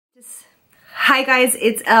Hi guys,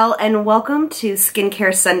 it's Elle and welcome to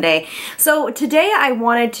Skincare Sunday. So today I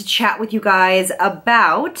wanted to chat with you guys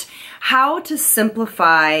about how to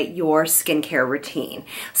simplify your skincare routine.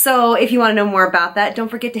 So if you want to know more about that, don't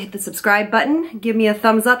forget to hit the subscribe button, give me a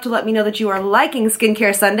thumbs up to let me know that you are liking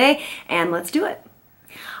Skincare Sunday, and let's do it.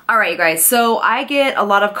 Alright you guys, so I get a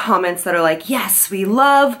lot of comments that are like, yes, we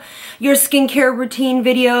love your skincare routine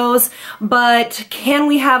videos, but can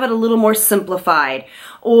we have it a little more simplified?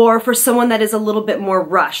 Or for someone that is a little bit more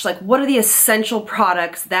rushed, like what are the essential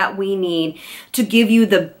products that we need to give you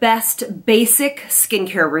the best basic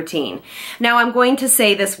skincare routine? Now I'm going to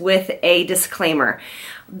say this with a disclaimer.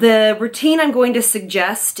 The routine I'm going to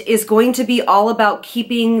suggest is going to be all about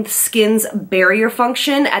keeping skin's barrier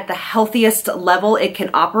function at the healthiest level it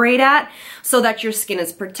can operate at so that your skin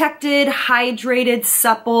is protected, hydrated,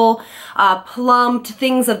 supple, plumped,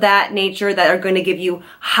 things of that nature that are going to give you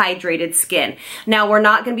hydrated skin. Now, we're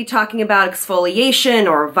not going to be talking about exfoliation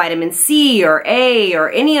or vitamin C or A or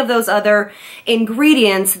any of those other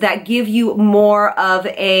ingredients that give you more of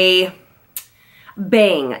a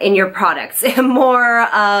bang in your products, more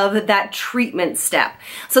of that treatment step.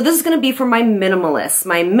 So this is going to be for my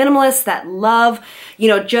minimalists that love,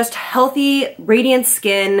 just healthy, radiant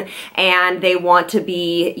skin, and they want to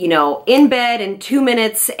be, in bed in 2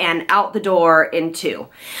 minutes and out the door in 2.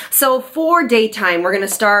 So for daytime, we're going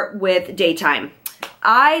to start with daytime.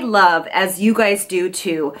 I love, as you guys do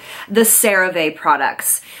too, the CeraVe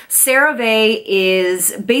products. CeraVe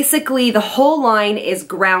is basically, the whole line is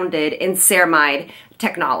grounded in ceramide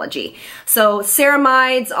technology. So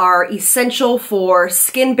ceramides are essential for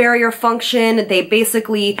skin barrier function. They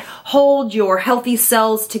basically hold your healthy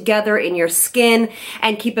cells together in your skin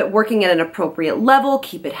and keep it working at an appropriate level,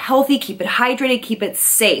 keep it healthy, keep it hydrated, keep it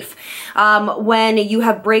safe. When you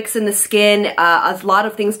have breaks in the skin, a lot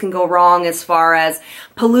of things can go wrong as far as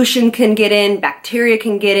pollution can get in, bacteria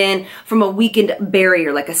can get in from a weakened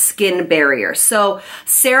barrier, like a skin barrier. So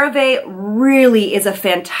CeraVe really is a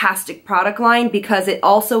fantastic product line because it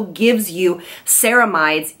also gives you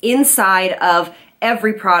ceramides inside of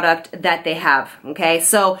every product that they have, okay?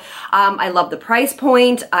 So I love the price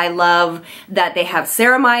point, I love that they have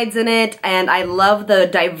ceramides in it, and I love the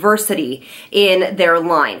diversity in their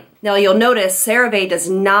line. Now you'll notice CeraVe does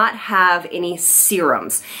not have any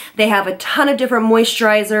serums. They have a ton of different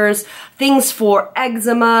moisturizers, things for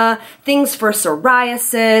eczema, things for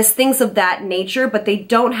psoriasis, things of that nature, but they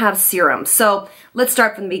don't have serums. So let's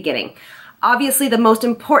start from the beginning. Obviously, the most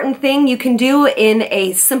important thing you can do in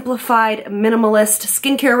a simplified, minimalist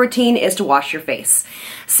skincare routine is to wash your face.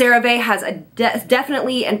 CeraVe has a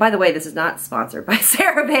definitely, and by the way, this is not sponsored by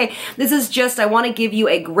CeraVe. This is just, I want to give you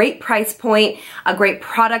a great price point, a great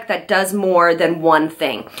product that does more than one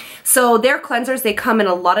thing. So their cleansers, they come in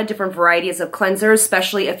a lot of different varieties of cleansers,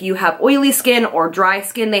 especially if you have oily skin or dry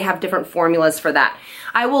skin, they have different formulas for that.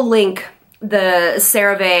 I will link the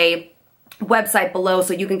CeraVe website below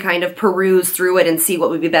so you can kind of peruse through it and see what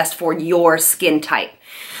would be best for your skin type.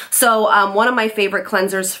 So one of my favorite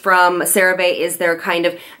cleansers from CeraVe is their kind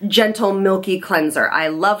of gentle milky cleanser. I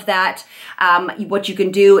love that. What you can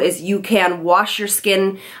do is you can wash your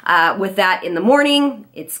skin with that in the morning.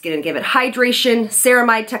 It's going to give it hydration,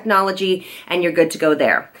 ceramide technology, and you're good to go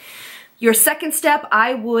there. Your second step,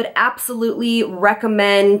 I would absolutely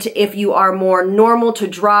recommend if you are more normal to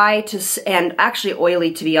dry and actually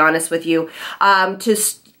oily, to be honest with you, to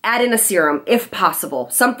add in a serum if possible.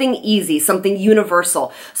 Something easy, something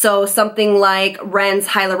universal. So something like Ren's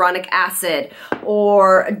hyaluronic acid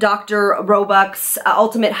or Dr. Roebuck's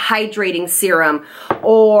Ultimate Hydrating Serum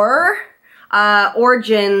or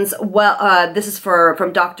Origin's, this is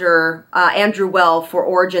from Dr. Andrew Well for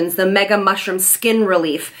Origin's, the Mega Mushroom Skin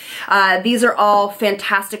Relief. These are all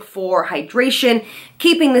fantastic for hydration,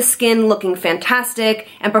 keeping the skin looking fantastic,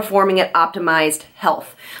 and performing at optimized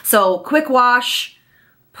health. So quick wash,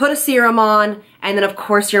 put a serum on, and then of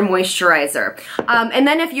course your moisturizer. And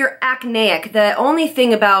then if you're acneic, the only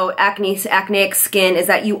thing about acneic skin is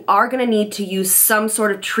that you are gonna need to use some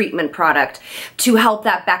sort of treatment product to help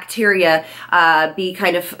that bacteria be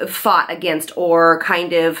kind of fought against or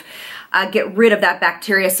kind of get rid of that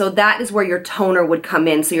bacteria. So that is where your toner would come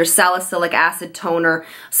in. So your salicylic acid toner,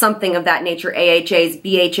 something of that nature, AHAs,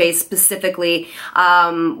 BHAs specifically,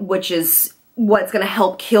 which is what's going to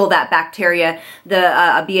help kill that bacteria, the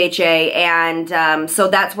BHA, and so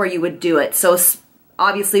that's where you would do it. So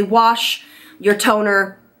obviously wash your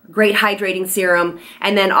toner, great hydrating serum,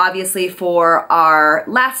 and then obviously for our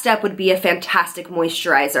last step would be a fantastic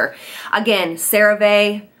moisturizer. Again,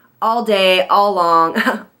 CeraVe, all day, all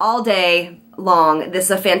long, all day, long. This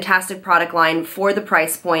is a fantastic product line for the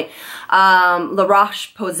price point. La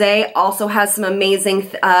Roche-Posay also has some amazing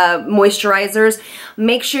moisturizers.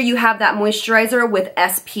 Make sure you have that moisturizer with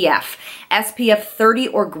SPF. SPF 30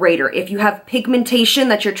 or greater. If you have pigmentation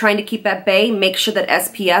that you're trying to keep at bay, make sure that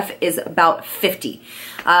SPF is about 50.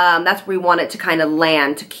 That's where we want it to kind of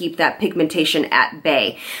land to keep that pigmentation at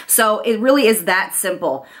bay. So it really is that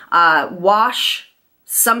simple. Wash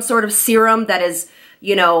some sort of serum that is,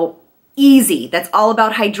 you know, easy, that's all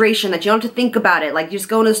about hydration, that you don't have to think about it. Like, you just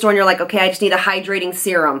go into the store and you're like, okay, I just need a hydrating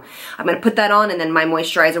serum. I'm going to put that on, and then my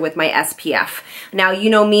moisturizer with my SPF. Now, you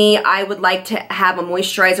know me, I would like to have a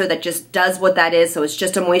moisturizer that just does what that is. So it's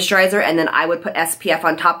just a moisturizer, and then I would put SPF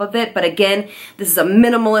on top of it. But again, this is a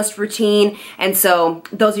minimalist routine, and so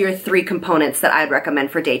those are your 3 components that I'd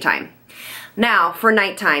recommend for daytime. Now, for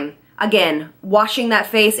nighttime, again, washing that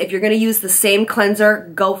face. If you're going to use the same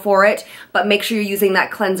cleanser, go for it, but make sure you're using that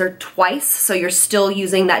cleanser twice, so you're still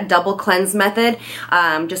using that double cleanse method,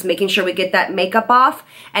 just making sure we get that makeup off.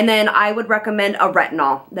 And then I would recommend a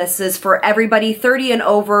retinol. This is for everybody 30 and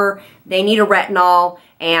over. They need a retinol,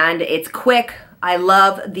 and it's quick. I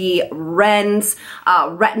love the Ren's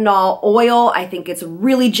retinol oil. I think it's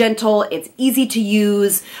really gentle, it's easy to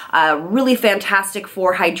use, really fantastic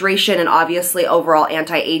for hydration and obviously overall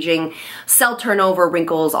anti-aging, cell turnover,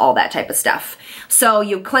 wrinkles, all that type of stuff. So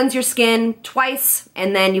you cleanse your skin twice,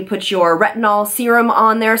 and then you put your retinol serum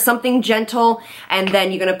on there, something gentle, and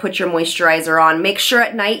then you're gonna put your moisturizer on. Make sure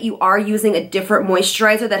at night you are using a different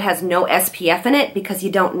moisturizer that has no SPF in it, because you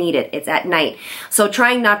don't need it, it's at night. So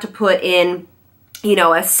trying not to put in, you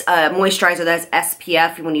know, a moisturizer that has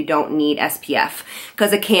SPF when you don't need SPF,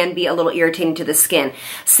 because it can be a little irritating to the skin.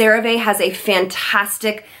 CeraVe has a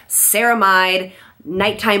fantastic ceramide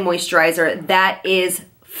nighttime moisturizer that is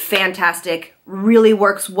fantastic, really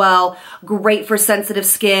works well, great for sensitive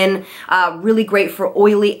skin, really great for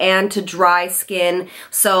oily and to dry skin.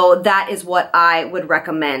 So that is what I would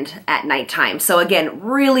recommend at nighttime. So again,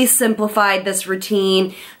 really simplified this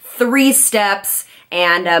routine, 3 steps,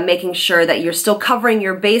 and making sure that you're still covering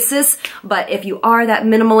your bases. But if you are that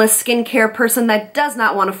minimalist skincare person that does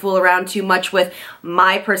not want to fool around too much with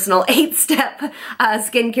my personal 8-step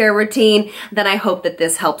skincare routine, then I hope that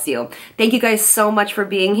this helps you. Thank you guys so much for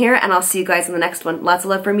being here, and I'll see you guys in the next one. Lots of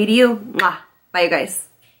love from me to you. Mwah. Bye, you guys.